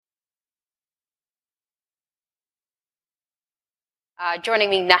Joining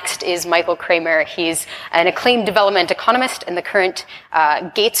me next is Michael Kramer. He's an acclaimed development economist and the current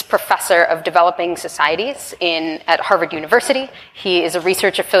Gates Professor of Developing Societies at Harvard University. He is a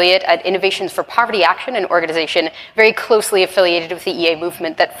research affiliate at Innovations for Poverty Action, an organization very closely affiliated with the EA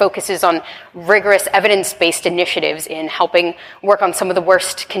movement that focuses on rigorous evidence-based initiatives in helping work on some of the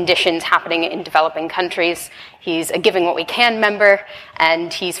worst conditions happening in developing countries. He's a Giving What We Can member,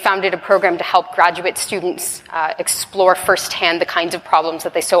 and he's founded a program to help graduate students explore firsthand the kinds of problems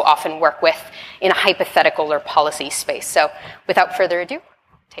that they so often work with in a hypothetical or policy space. So without further ado,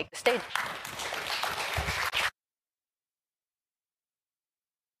 take the stage.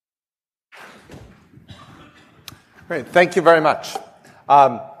 Great, thank you very much.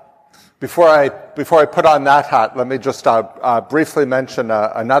 Before I put on that hat, let me just briefly mention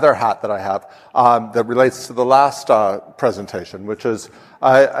another hat that I have that relates to the last presentation, which is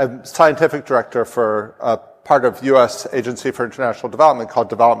I'm scientific director for part of U.S. Agency for International Development called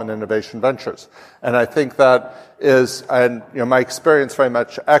Development Innovation Ventures. And I think that is, and my experience very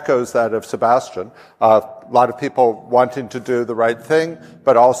much echoes that of Sebastian. A lot of people wanting to do the right thing,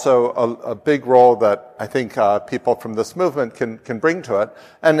 but also a big role that I think people from this movement can bring to it.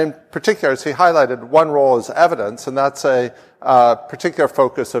 And in particular, as he highlighted, one role is evidence, and that's a particular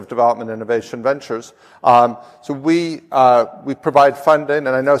focus of Development Innovation Ventures. So we provide funding, and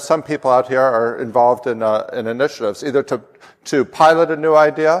I know some people out here are involved in initiatives, either to pilot a new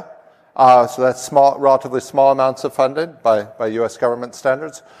idea, so that's relatively small amounts of funding by U.S. government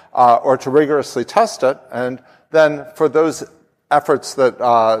standards, or to rigorously test it, and then for those efforts that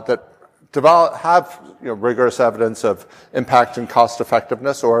have rigorous evidence of impact and cost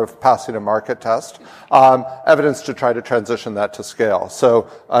effectiveness or of passing a market test, evidence to try to transition that to scale. So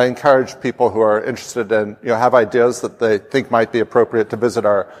I encourage people who are interested in, have ideas that they think might be appropriate to visit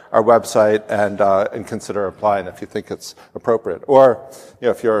our website and consider applying if you think it's appropriate. Or,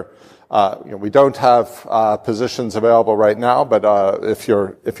 if you're we don't have positions available right now, but if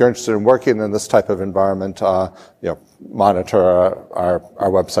you're interested in working in this type of environment, monitor our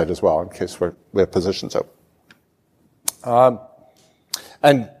website as well in case we have positions open.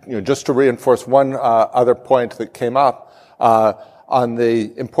 And just to reinforce one other point that came up on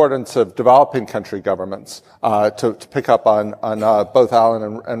the importance of developing country governments, to pick up on both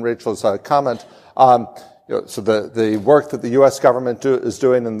Alan and Rachel's comment. So the work that the U.S. government is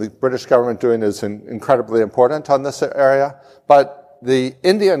doing and the British government doing is incredibly important on this area. But the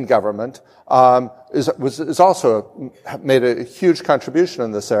Indian government is also made a huge contribution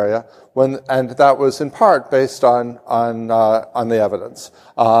in this area, and that was in part based on the evidence.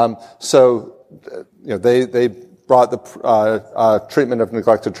 So they brought the treatment of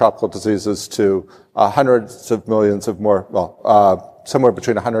neglected tropical diseases to hundreds of millions of more, somewhere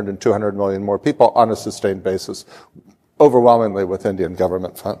between 100 and 200 million more people on a sustained basis, overwhelmingly with Indian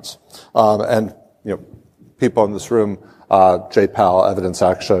government funds. And people in this room, JPAL, Evidence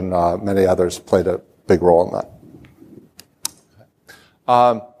Action, many others played a big role in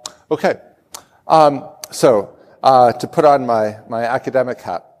that. Okay. So to put on my academic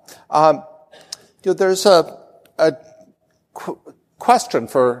hat, there's a question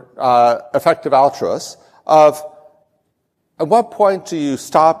for effective altruists of at what point do you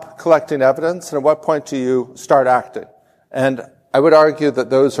stop collecting evidence and at what point do you start acting? And I would argue that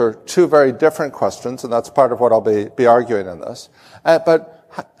those are two very different questions, and that's part of what I'll be arguing in this. But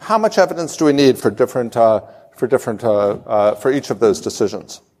how much evidence do we need for each of those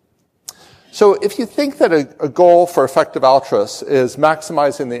decisions? So if you think that a goal for effective altruists is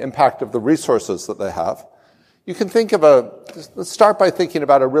maximizing the impact of the resources that they have, you can let's start by thinking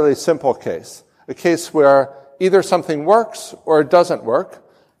about a really simple case, a case where either something works or it doesn't work.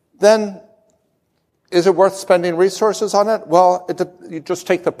 Then is it worth spending resources on it? Well, you just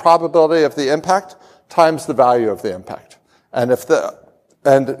take the probability of the impact times the value of the impact. And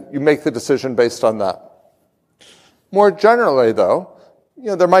you make the decision based on that. More generally, though,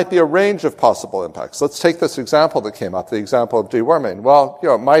 there might be a range of possible impacts. Let's take this example that came up, the example of deworming. Well,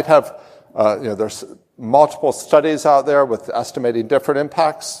 it might have, there's multiple studies out there with estimating different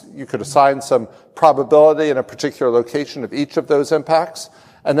impacts. You could assign some probability in a particular location of each of those impacts,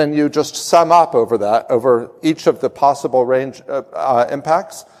 and then you just sum up over each of the possible range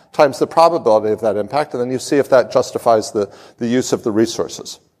impacts times the probability of that impact, and then you see if that justifies the use of the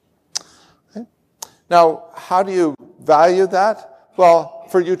resources. Okay. Now, how do you value that? Well,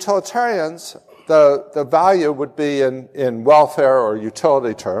 for utilitarians, the value would be in welfare or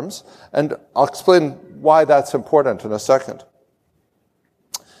utility terms, and I'll explain why that's important in a second.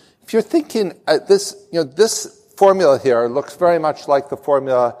 If you're thinking this formula here looks very much like the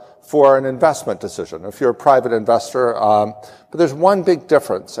formula for an investment decision, if you're a private investor. But there's one big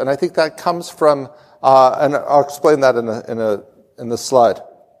difference, and I think that comes from, and I'll explain that in the slide.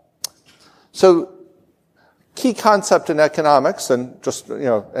 So, key concept in economics, and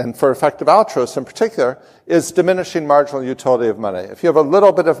and for effective altruists in particular, is diminishing marginal utility of money. If you have a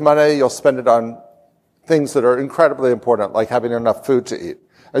little bit of money, you'll spend it on things that are incredibly important, like having enough food to eat.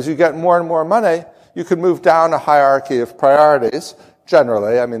 As you get more and more money, you can move down a hierarchy of priorities,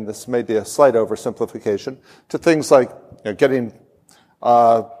 generally, I mean, this may be a slight oversimplification, to things like getting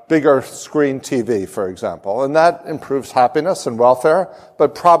bigger screen TV, for example. And that improves happiness and welfare,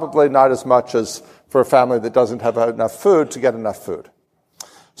 but probably not as much as for a family that doesn't have enough food to get enough food.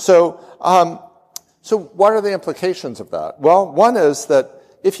 So what are the implications of that? Well, one is that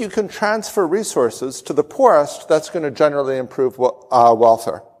if you can transfer resources to the poorest, that's going to generally improve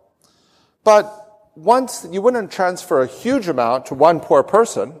welfare. But once you wouldn't transfer a huge amount to one poor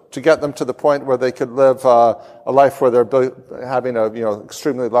person to get them to the point where they could live a life where they're having a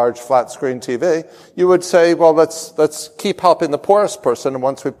extremely large flat screen TV, you would say, well, let's keep helping the poorest person, and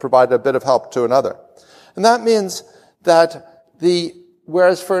once we provide a bit of help to another. And that means that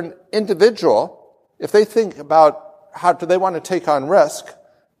whereas for an individual, if they think about how do they want to take on risk,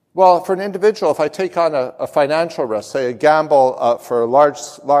 well, for an individual, if I take on a financial risk, say a gamble for a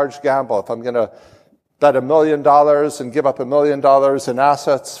large gamble, if I'm going to bet $1 million and give up $1 million in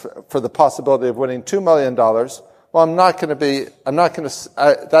assets for the possibility of winning $2 million, well,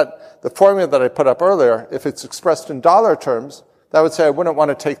 the formula that I put up earlier, if it's expressed in dollar terms, that would say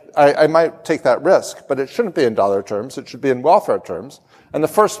I might take that risk, but it shouldn't be in dollar terms, it should be in welfare terms. And the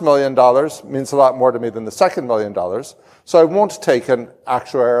first $1 million means a lot more to me than the second $1 million. So I won't take an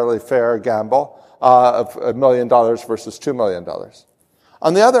actuarially fair gamble of $1 million versus $2 million.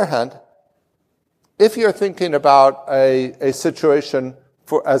 On the other hand, if you're thinking about a situation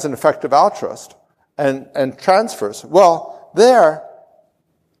as an effective altruist and transfers, well, there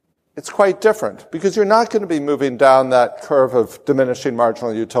it's quite different because you're not going to be moving down that curve of diminishing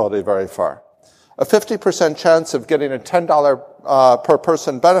marginal utility very far. A 50% chance of getting a $10 per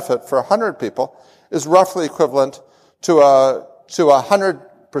person benefit for 100 people is roughly equivalent to a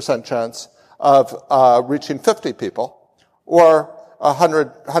 100% chance of reaching 50 people, or a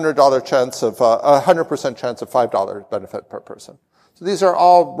 $100 chance of a 100% chance of $5 benefit per person. So these are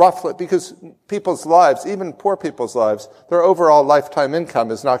all roughly, because people's lives, even poor people's lives, their overall lifetime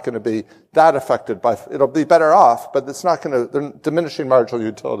income is not going to be that affected by, it'll be better off, but it's not going to, the diminishing marginal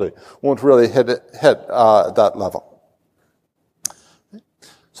utility won't really hit that level.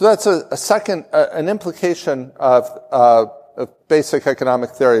 So that's a second, an implication of basic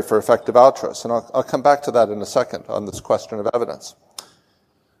economic theory for effective altruists, and I'll come back to that in a second on this question of evidence.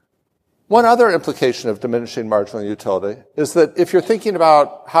 One other implication of diminishing marginal utility is that if you're thinking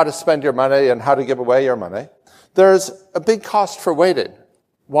about how to spend your money and how to give away your money, there's a big cost for waiting.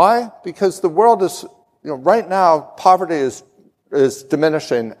 Why? Because the world is, right now, poverty is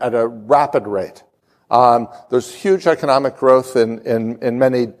diminishing at a rapid rate. There's huge economic growth in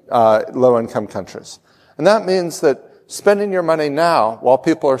many low-income countries. And that means that spending your money now while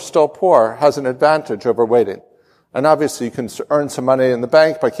people are still poor has an advantage over waiting. And obviously you can earn some money in the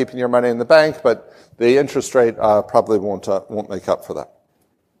bank by keeping your money in the bank, but the interest rate probably won't make up for that.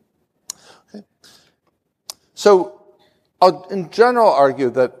 Okay. So I'll in general argue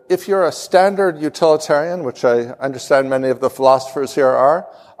that if you're a standard utilitarian, which I understand many of the philosophers here are,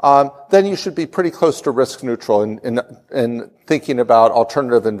 then you should be pretty close to risk neutral in thinking about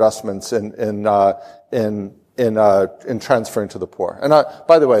alternative investments in transferring to the poor. And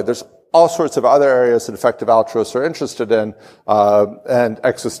by the way, there's all sorts of other areas that effective altruists are interested in, and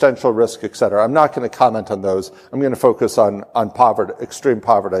existential risk, et cetera. I'm not going to comment on those. I'm going to focus on poverty, extreme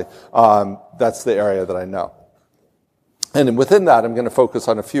poverty. That's the area that I know. And within that, I'm going to focus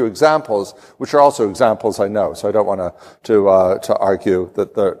on a few examples, which are also examples I know. So I don't want to argue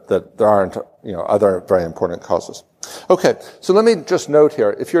that there aren't, other very important causes. Okay, so let me just note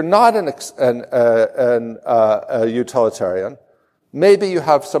here: if you're not a utilitarian, maybe you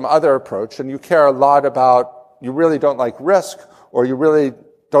have some other approach and you care a lot about, you really don't like risk, or you really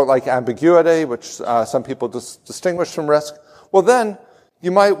don't like ambiguity, which some people distinguish from risk. Well, then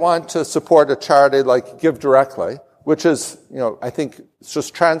you might want to support a charity like Give Directly, which is, I think it's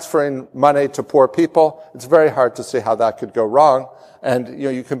just transferring money to poor people. It's very hard to see how that could go wrong, and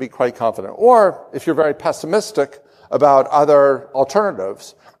you can be quite confident. Or if you're very pessimistic, about other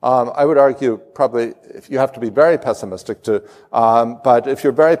alternatives. I would argue probably if you have to be very pessimistic but if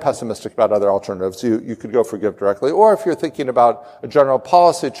you're very pessimistic about other alternatives, you could go for Give Directly. Or if you're thinking about a general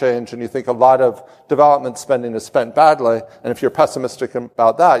policy change and you think a lot of development spending is spent badly, and if you're pessimistic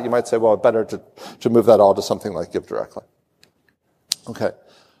about that, you might say, well, better to move that all to something like Give Directly. Okay.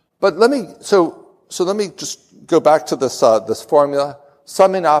 But let me just go back to this formula,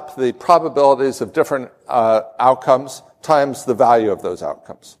 summing up the probabilities of different outcomes times the value of those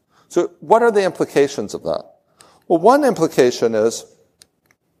outcomes. So what are the implications of that? Well, one implication is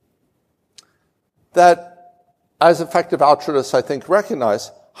that, as effective altruists, I think,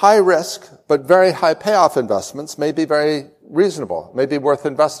 recognize, high risk but very high payoff investments may be very reasonable, may be worth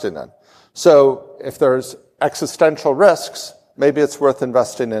investing in. So if there's existential risks, maybe it's worth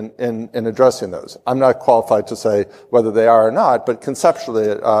investing in addressing those. I'm not qualified to say whether they are or not, but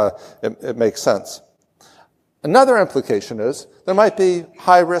conceptually it makes sense. Another implication is there might be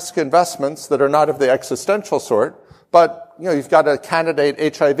high-risk investments that are not of the existential sort, but you've got a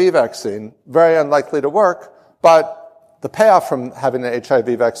candidate HIV vaccine, very unlikely to work, but the payoff from having an HIV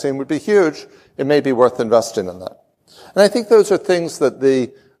vaccine would be huge. It may be worth investing in that. And I think those are things that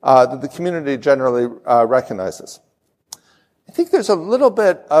the community generally recognizes. I think there's a little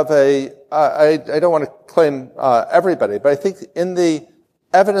bit of I don't want to claim everybody, but I think in the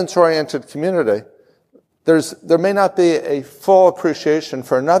evidence-oriented community, there may not be a full appreciation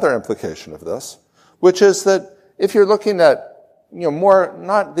for another implication of this, which is that if you're looking at, more,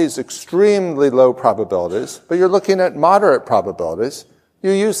 not these extremely low probabilities, but you're looking at moderate probabilities,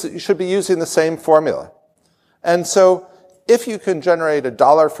 you should be using the same formula. And so if you can generate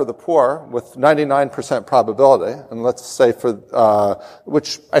 $1 for the poor with 99% probability, and let's say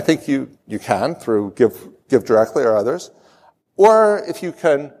which I think you can through Give Directly or others, or if you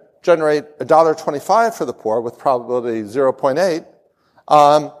can generate $1.25 for the poor with probability 0.8,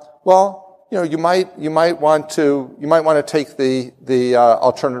 you might want to take the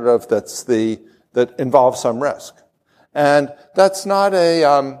alternative that involves some risk. And that's not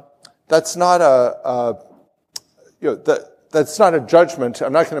a judgment.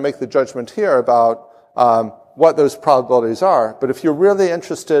 I'm not going to make the judgment here about what those probabilities are, but if you're really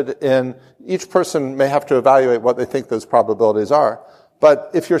interested in, each person may have to evaluate what they think those probabilities are.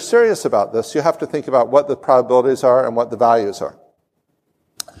 But if you're serious about this, you have to think about what the probabilities are and what the values are.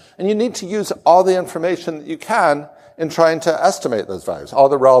 And you need to use all the information that you can in trying to estimate those values, all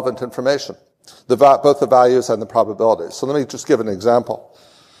the relevant information, both the values and the probabilities. So let me just give an example.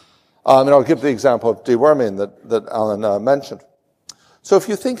 And I'll give the example of deworming that Alan mentioned. So if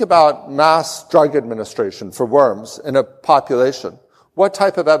you think about mass drug administration for worms in a population, what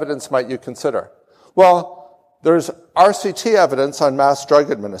type of evidence might you consider? Well, there's RCT evidence on mass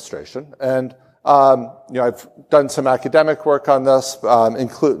drug administration, and I've done some academic work on this.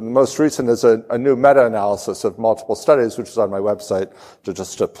 Most recent is a new meta-analysis of multiple studies, which is on my website,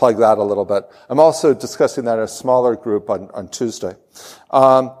 to plug that a little bit. I'm also discussing that in a smaller group on Tuesday.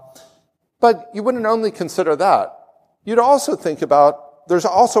 But you wouldn't only consider that. You'd also think about, there's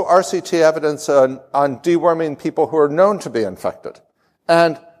also RCT evidence on deworming people who are known to be infected.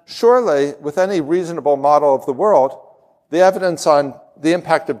 And surely, with any reasonable model of the world, the evidence on the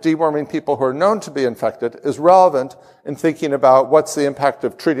impact of deworming people who are known to be infected is relevant in thinking about what's the impact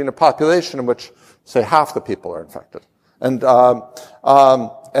of treating a population in which, say, half the people are infected. And I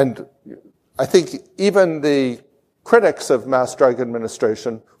think even the critics of mass drug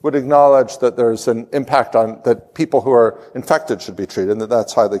administration would acknowledge that there's an impact that people who are infected should be treated, and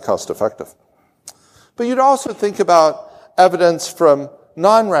that's highly cost effective. But you'd also think about evidence from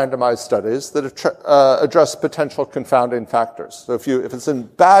non-randomized studies that address potential confounding factors. So if it's a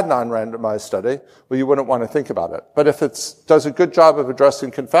bad non-randomized study, well, you wouldn't want to think about it. But if it does a good job of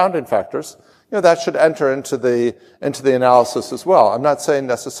addressing confounding factors, that should enter into the analysis as well. I'm not saying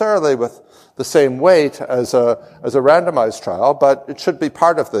necessarily with the same weight as a randomized trial, but it should be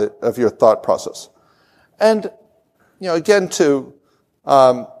part of your thought process. And again, to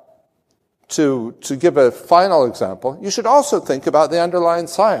give a final example, you should also think about the underlying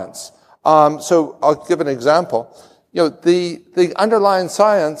science. So I'll give an example. The underlying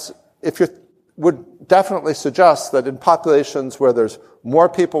science, would definitely suggest that in populations where there's more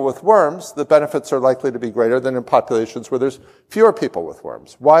people with worms, the benefits are likely to be greater than in populations where there's fewer people with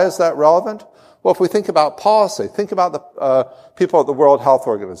worms. Why is that relevant? Well, if we think about policy, think about the people at the World Health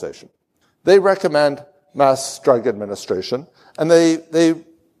Organization. They recommend mass drug administration, and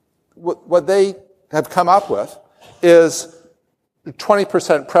what they have come up with is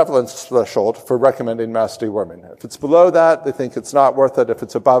 20% prevalence threshold for recommending mass deworming. If it's below that, they think it's not worth it. If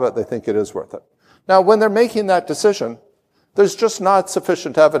it's above it, they think it is worth it. Now, when they're making that decision, there's just not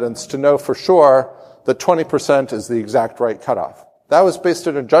sufficient evidence to know for sure that 20% is the exact right cutoff. That was based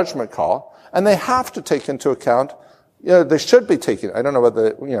on a judgment call, and they have to take into account, they should be taking, I don't know whether,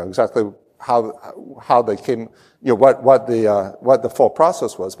 exactly how they came, what the full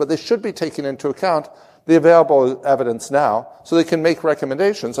process was, but they should be taking into account the available evidence now so they can make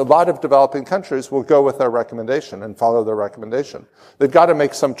recommendations. A lot of developing countries will go with their recommendation and follow their recommendation. They've got to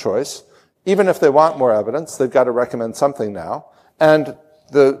make some choice. Even if they want more evidence, they've got to recommend something now. And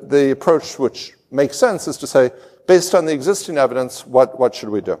the approach which makes sense is to say, based on the existing evidence, what should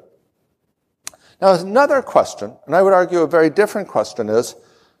we do? Now, another question, and I would argue a very different question, is,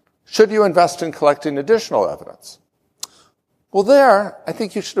 should you invest in collecting additional evidence? Well, there, I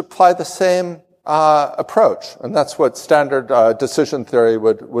think you should apply the same approach, and that's what standard decision theory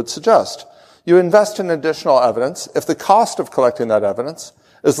would suggest. You invest in additional evidence if the cost of collecting that evidence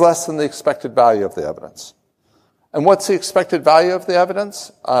is less than the expected value of the evidence. And what's the expected value of the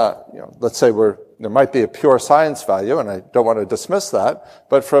evidence? Let's say there might be a pure science value, and I don't want to dismiss that,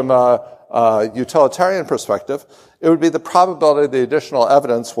 but from a utilitarian perspective, it would be the probability the additional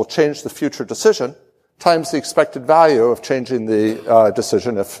evidence will change the future decision times the expected value of changing the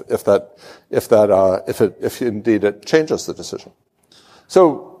decision if indeed it changes the decision.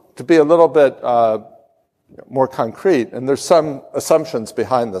 So to be a little bit more concrete, and there's some assumptions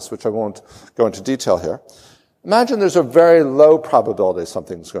behind this which I won't go into detail here. Imagine there's a very low probability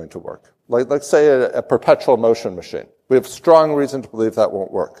something's going to work. Like, let's say a perpetual motion machine. We have strong reason to believe that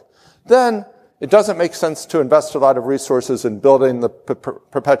won't work. Then it doesn't make sense to invest a lot of resources in building the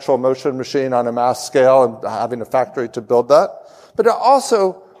perpetual motion machine on a mass scale and having a factory to build that. But it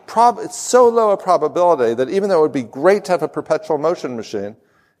also, it's so low a probability that even though it would be great to have a perpetual motion machine,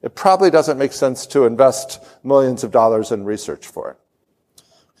 it probably doesn't make sense to invest millions of dollars in research for it.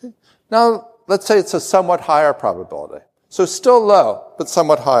 Okay. Now, let's say it's a somewhat higher probability. So still low, but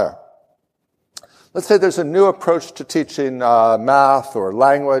somewhat higher. Let's say there's a new approach to teaching math or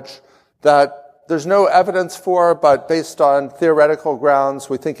language that there's no evidence for, but based on theoretical grounds,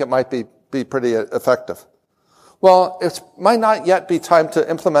 we think it might be pretty effective. Well, it might not yet be time to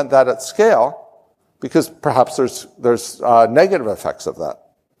implement that at scale, because perhaps there's negative effects of that.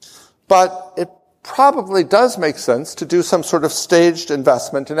 But it probably does make sense to do some sort of staged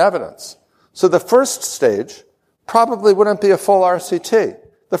investment in evidence. So the first stage probably wouldn't be a full RCT.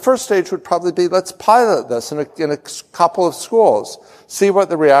 The first stage would probably be, let's pilot this in a couple of schools, see what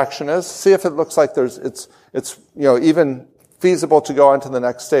the reaction is, see if it looks like it's even feasible to go on to the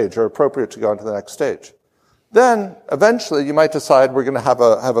next stage or appropriate to go on to the next stage. Then eventually you might decide we're going to have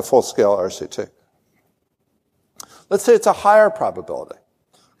a full-scale RCT. Let's say it's a higher probability.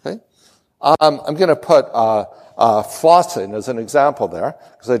 Okay, I'm going to put flossing as an example there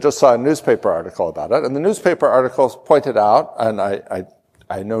because I just saw a newspaper article about it, and the newspaper article pointed out, and I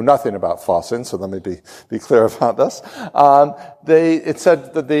know nothing about flossing, so let me be clear about this. It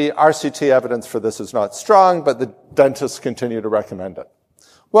said that the RCT evidence for this is not strong, but the dentists continue to recommend it.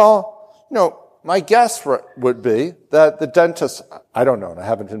 Well, my guess would be that the dentists, I don't know, and I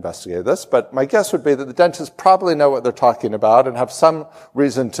haven't investigated this, but my guess would be that the dentists probably know what they're talking about and have some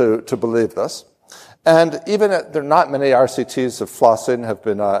reason to believe this. And even there are not many RCTs of flossing have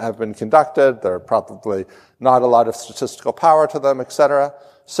been conducted. There are probably not a lot of statistical power to them, etc.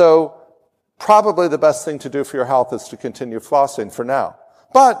 So probably the best thing to do for your health is to continue flossing for now.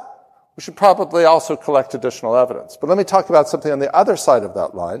 But we should probably also collect additional evidence. But let me talk about something on the other side of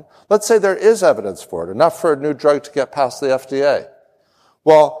that line. Let's say there is evidence for it, enough for a new drug to get past the FDA.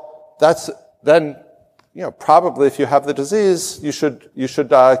 Well, that's then, probably if you have the disease, you should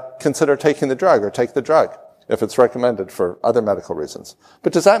consider taking the drug or take the drug if it's recommended for other medical reasons.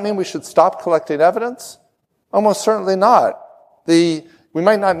 But does that mean we should stop collecting evidence? Almost certainly not. We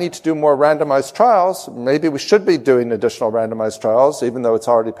might not need to do more randomized trials. Maybe we should be doing additional randomized trials, even though it's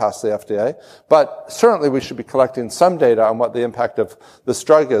already passed the FDA. But certainly we should be collecting some data on what the impact of this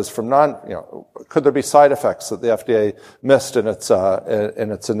drug is from could there be side effects that the FDA missed in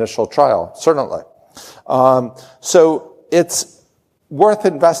its initial trial? Certainly. So it's worth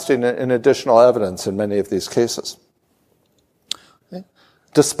investing in additional evidence in many of these cases. Okay?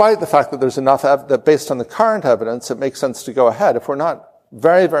 Despite the fact that there's enough that based on the current evidence, it makes sense to go ahead. If we're not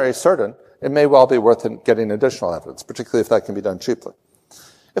very, very certain, it may well be worth getting additional evidence, particularly if that can be done cheaply.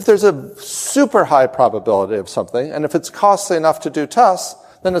 If there's a super high probability of something, and if it's costly enough to do tests,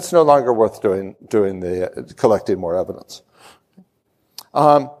 then it's no longer worth collecting more evidence.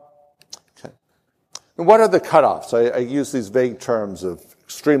 Okay. And what are the cutoffs? I use these vague terms of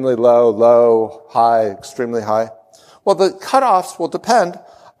extremely low, high, extremely high. Well, the cutoffs will depend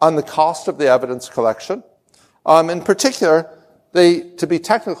on the cost of the evidence collection. In particular, to be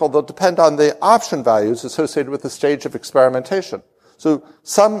technical, they'll depend on the option values associated with the stage of experimentation. So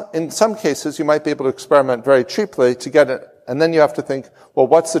in some cases, you might be able to experiment very cheaply to get it, and then you have to think, well,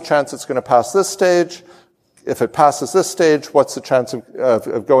 what's the chance it's going to pass this stage? If it passes this stage, what's the chance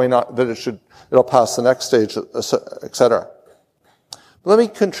of going on, that it'll pass the next stage, et cetera. Let me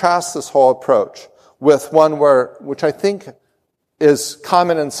contrast this whole approach with one which I think is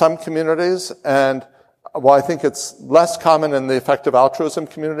common in some communities, and while I think it's less common in the effective altruism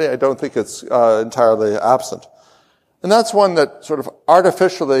community, I don't think it's entirely absent. And that's one that sort of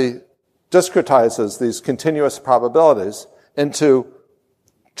artificially discretizes these continuous probabilities into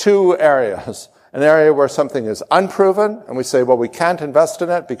two areas. An area where something is unproven, and we say, well, we can't invest in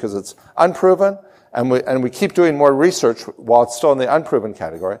it because it's unproven, and we keep doing more research while it's still in the unproven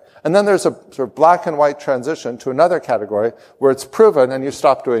category. And then there's a sort of black and white transition to another category where it's proven and you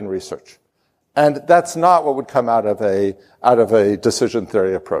stop doing research. And that's not what would come out of a decision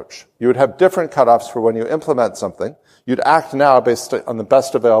theory approach. You would have different cutoffs for when you implement something. You'd act now based on the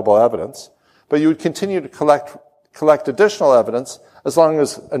best available evidence, but you would continue to collect additional evidence as long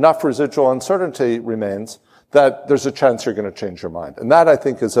as enough residual uncertainty remains that there's a chance you're going to change your mind. And that, I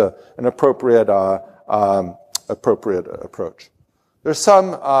think, is an appropriate approach. There's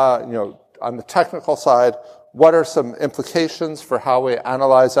some, on the technical side, what are some implications for how we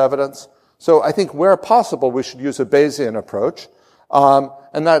analyze evidence? So I think where possible, we should use a Bayesian approach.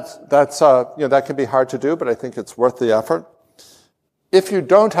 And that can be hard to do, but I think it's worth the effort. If you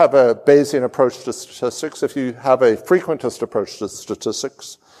don't have a Bayesian approach to statistics, if you have a frequentist approach to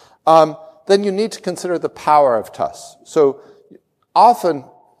statistics, then you need to consider the power of tests. So often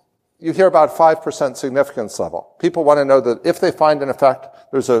you hear about 5% significance level. People want to know that if they find an effect,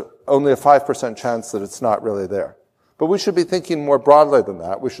 there's only a 5% chance that it's not really there. But we should be thinking more broadly than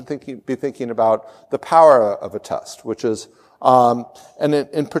that. We should be thinking about the power of a test, which is, and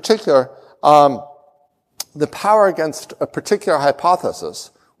in particular, the power against a particular hypothesis,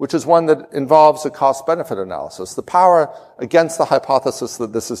 which is one that involves a cost-benefit analysis. The power against the hypothesis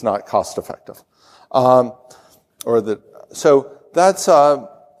that this is not cost-effective, so that's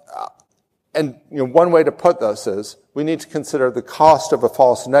and one way to put this is we need to consider the cost of a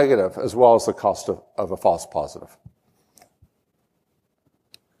false negative as well as the cost of a false positive.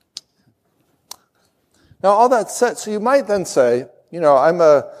 Now, all that said, so you might then say, I'm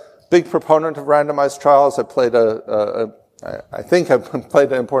a big proponent of randomized trials. I think I've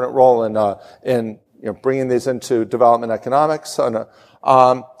played an important role in bringing these into development economics.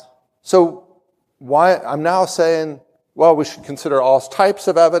 So why I'm now saying, well, we should consider all types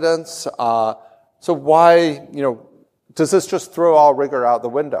of evidence. So why, does this just throw all rigor out the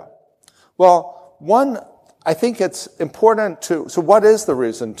window? Well, I think it's important so what is the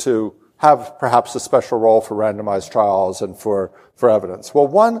reason to have perhaps a special role for randomized trials and for evidence? Well,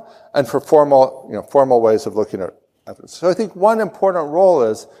 one, and for formal ways of looking at evidence. So I think one important role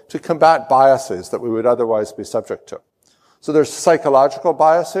is to combat biases that we would otherwise be subject to. So there's psychological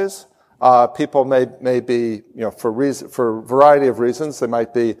biases. People may be, for a variety of reasons, they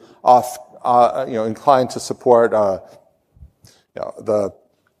might be inclined to support, the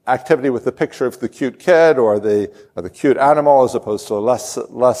activity with the picture of the cute kid or the cute animal as opposed to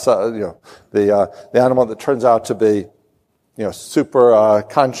the animal that turns out to be, super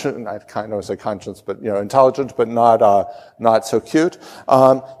conscious, I kind of say conscious, but, intelligent, but not so cute.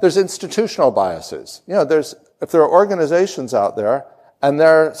 There's institutional biases. If there are organizations out there and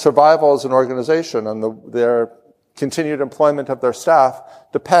their survival as an organization and their continued employment of their staff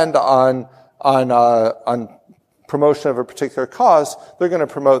depend on promotion of a particular cause, they're going to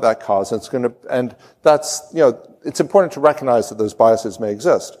promote that cause. And that's, it's important to recognize that those biases may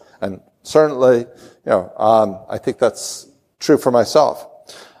exist. And certainly, I think that's true for myself.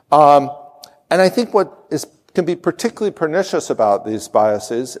 And I think what can be particularly pernicious about these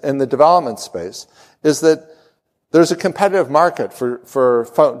biases in the development space is that there's a competitive market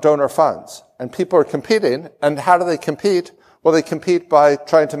for donor funds, and people are competing. And how do they compete? Well, they compete by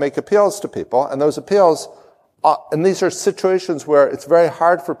trying to make appeals to people, and those appeals, and these are situations where it's very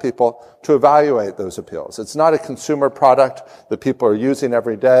hard for people to evaluate those appeals. It's not a consumer product that people are using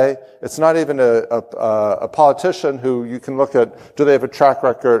every day. It's not even a politician who you can look at, do they have a track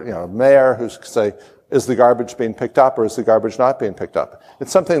record, a mayor who's say, is the garbage being picked up or is the garbage not being picked up?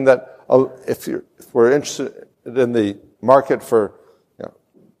 It's something that if we're interested in the market for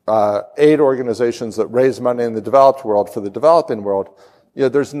aid organizations that raise money in the developed world for the developing world,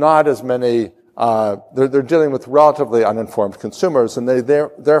 there's not as many they're dealing with relatively uninformed consumers, and they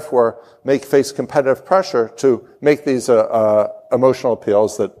therefore face competitive pressure to make these emotional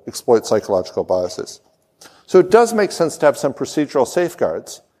appeals that exploit psychological biases. So it does make sense to have some procedural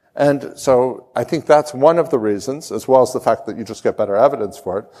safeguards. And so I think that's one of the reasons, as well as the fact that you just get better evidence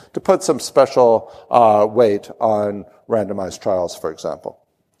for it, to put some special weight on randomized trials, for example.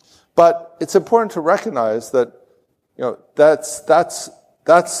 But it's important to recognize that,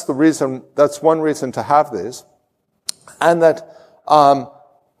 that's the reason, that's one reason to have these, and that,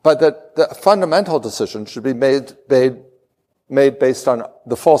 but that the fundamental decision should be made based on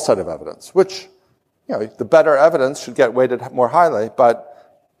the full set of evidence, which, the better evidence should get weighted more highly, but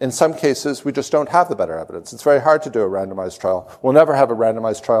in some cases, we just don't have the better evidence. It's very hard to do a randomized trial. We'll never have a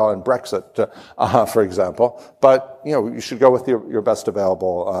randomized trial in Brexit, for example, but, you should go with your best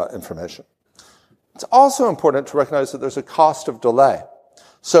available information. It's also important to recognize that there's a cost of delay.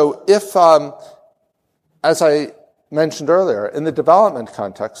 So if, as I mentioned earlier, in the development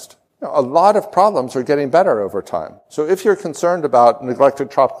context, a lot of problems are getting better over time. So if you're concerned about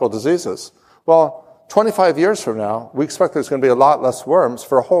neglected tropical diseases, well, 25 years from now, we expect there's going to be a lot less worms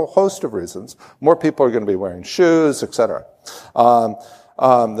for a whole host of reasons. More people are going to be wearing shoes, et cetera. And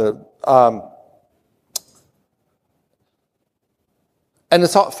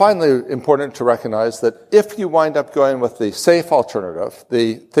it's finally important to recognize that if you wind up going with the safe alternative,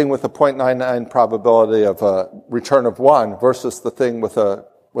 the thing with a 0.99 probability of a return of 1 versus the thing with a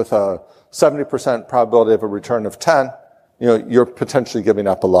 70% probability of a return of 10, you're potentially giving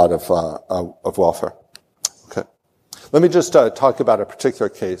up a lot of welfare. Okay. Let me just talk about a particular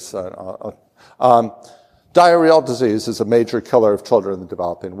case. Diarrheal disease is a major killer of children in the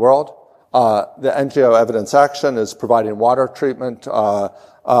developing world. The NGO Evidence Action is providing water treatment to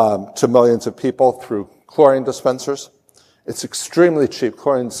millions of people through chlorine dispensers. It's extremely cheap.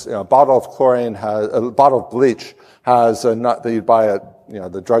 Chlorine's, a bottle of bleach has enough that you buy at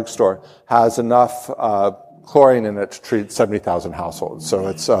the drugstore has enough chlorine in it to treat 70,000 households. So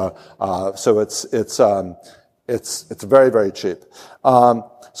it's very, very cheap.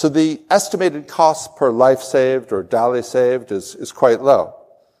 So the estimated cost per life saved or dali saved is quite low.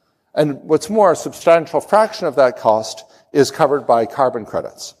 And what's more, a substantial fraction of that cost is covered by carbon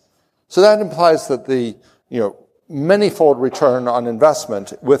credits. So that implies that the, many-fold return on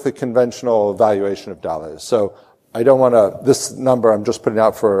investment with the conventional valuation of DALIs. So I don't want to, this number I'm just putting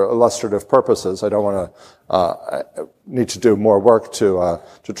out for illustrative purposes. I don't want to, need to do more work to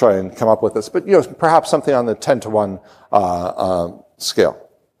try and come up with this. But, perhaps something on the 10-to-1, scale.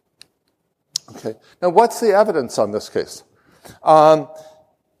 Okay. Now, what's the evidence on this case?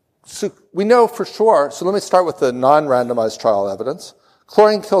 So we know for sure, so let me start with the non-randomized trial evidence.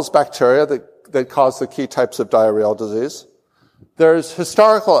 Chlorine kills bacteria that cause the key types of diarrheal disease. There's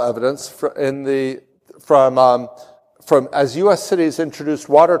historical evidence from as U.S. cities introduced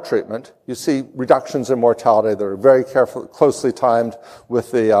water treatment, you see reductions in mortality that are very closely timed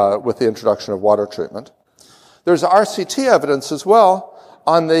with the introduction of water treatment. There's RCT evidence as well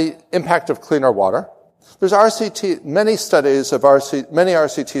on the impact of cleaner water. There's many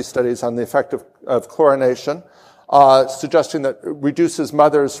RCT studies on the effect of chlorination, suggesting that it reduces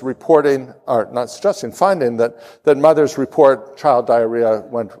mothers reporting, or not suggesting, finding that mothers report child diarrhea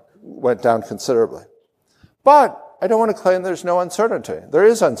went down considerably. But I don't want to claim there's no uncertainty. There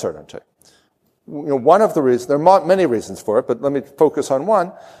is uncertainty. One of the reasons, there are many reasons for it, but let me focus on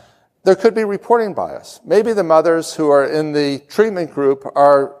one. There could be reporting bias. Maybe the mothers who are in the treatment group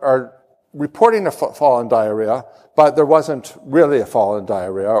are reporting a fall in diarrhea, but there wasn't really a fall in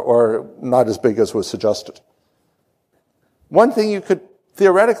diarrhea, or not as big as was suggested. One thing you could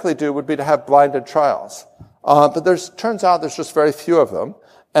theoretically do would be to have blinded trials. But turns out there's just very few of them,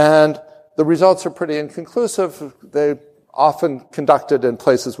 and the results are pretty inconclusive. They're often conducted in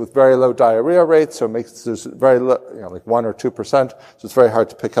places with very low diarrhea rates, so it makes there's very low, like 1 or 2%, so it's very hard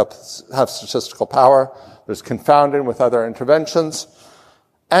to have statistical power. There's confounding with other interventions.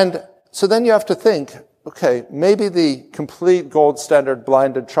 And so then you have to think, okay, maybe the complete gold standard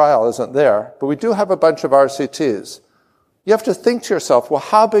blinded trial isn't there, but we do have a bunch of RCTs. You have to think to yourself, well,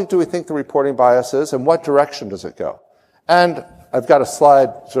 how big do we think the reporting bias is, and what direction does it go? And I've got a slide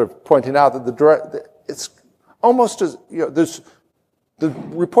sort of pointing out that it's almost as, the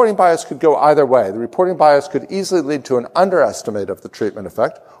reporting bias could go either way. The reporting bias could easily lead to an underestimate of the treatment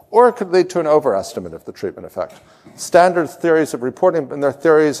effect, or it could lead to an overestimate of the treatment effect. Standard theories of reporting, and there are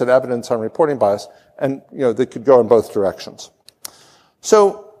theories and evidence on reporting bias, and, they could go in both directions.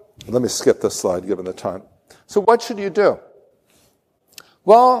 So, let me skip this slide given the time. So what should you do?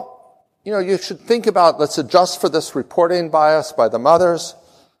 Well, you should think about, let's adjust for this reporting bias by the mothers.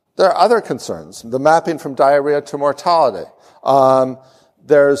 There are other concerns. The mapping from diarrhea to mortality. I'm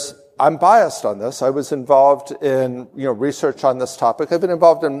biased on this. I was involved in, research on this topic. I've been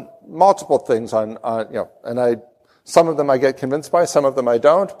involved in multiple things and some of them I get convinced by, some of them I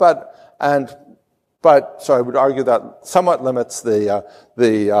don't, so I would argue that somewhat limits the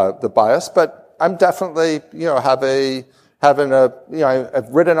bias, but I'm definitely, I've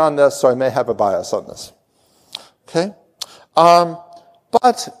written on this, so I may have a bias on this. Okay?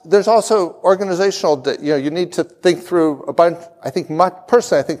 But there's also organizational, you need to think through a bunch,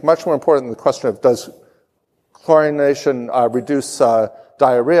 personally, I think much more important than the question of does chlorination reduce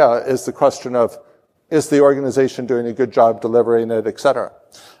diarrhea is the question of is the organization doing a good job delivering it, et cetera.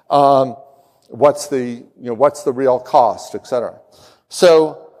 What's the real cost, et cetera.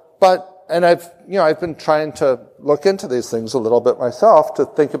 I've been trying to look into these things a little bit myself to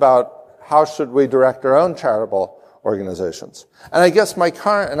think about how should we direct our own charitable organizations. And I guess I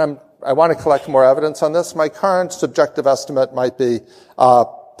want to collect more evidence on this. My current subjective estimate might be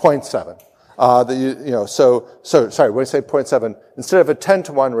 0.7. Sorry, when I say 0.7, instead of a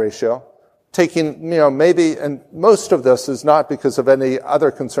 10-to-1 ratio, taking, maybe, and most of this is not because of any other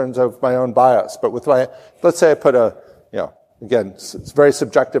concerns of my own bias, but let's say I put again, it's very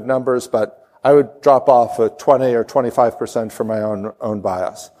subjective numbers, but I would drop off a 20 or 25% for my own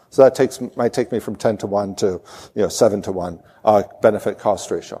bias. So that might take me from 10-to-1 to, 7-to-1, benefit cost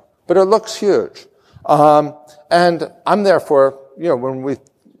ratio. But it looks huge. And I'm therefore, when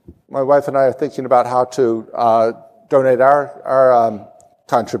my wife and I are thinking about how to, donate our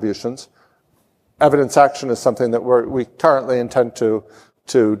contributions, evidence action is something that we currently intend to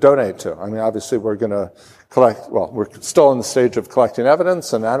donate to. I mean, obviously we're going to we're still in the stage of collecting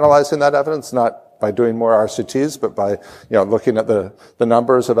evidence and analyzing that evidence, not by doing more RCTs, but by, looking at the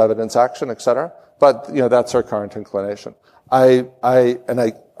numbers of evidence action, et cetera. But, that's our current inclination. I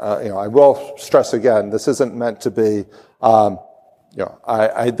will stress again, this isn't meant to be, there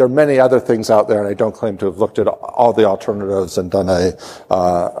are many other things out there, and I don't claim to have looked at all the alternatives and done a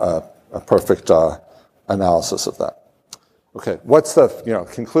perfect, analysis of that. Okay. What's the,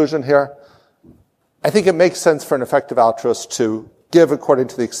 conclusion here? I think it makes sense for an effective altruist to give according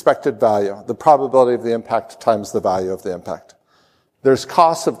to the expected value, the probability of the impact times the value of the impact. There's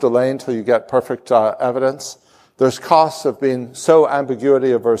costs of delay until you get perfect evidence. There's costs of being so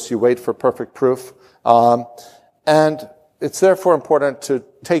ambiguity averse you wait for perfect proof. And it's therefore important to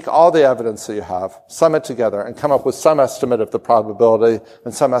take all the evidence that you have, sum it together, and come up with some estimate of the probability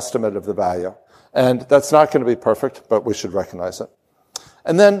and some estimate of the value. And that's not going to be perfect, but we should recognize it.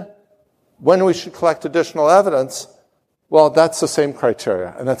 And then when we should collect additional evidence, well, that's the same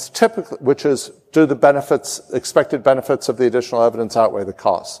criteria. And that's typically, which is, do the expected benefits of the additional evidence outweigh the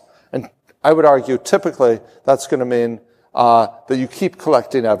costs? And I would argue typically that's going to mean, that you keep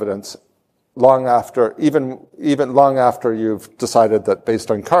collecting evidence long after, even long after you've decided that based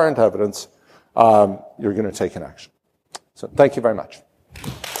on current evidence, you're going to take an action. So thank you very much.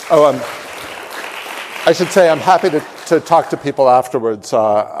 I should say I'm happy to talk to people afterwards,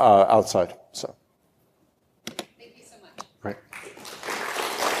 outside.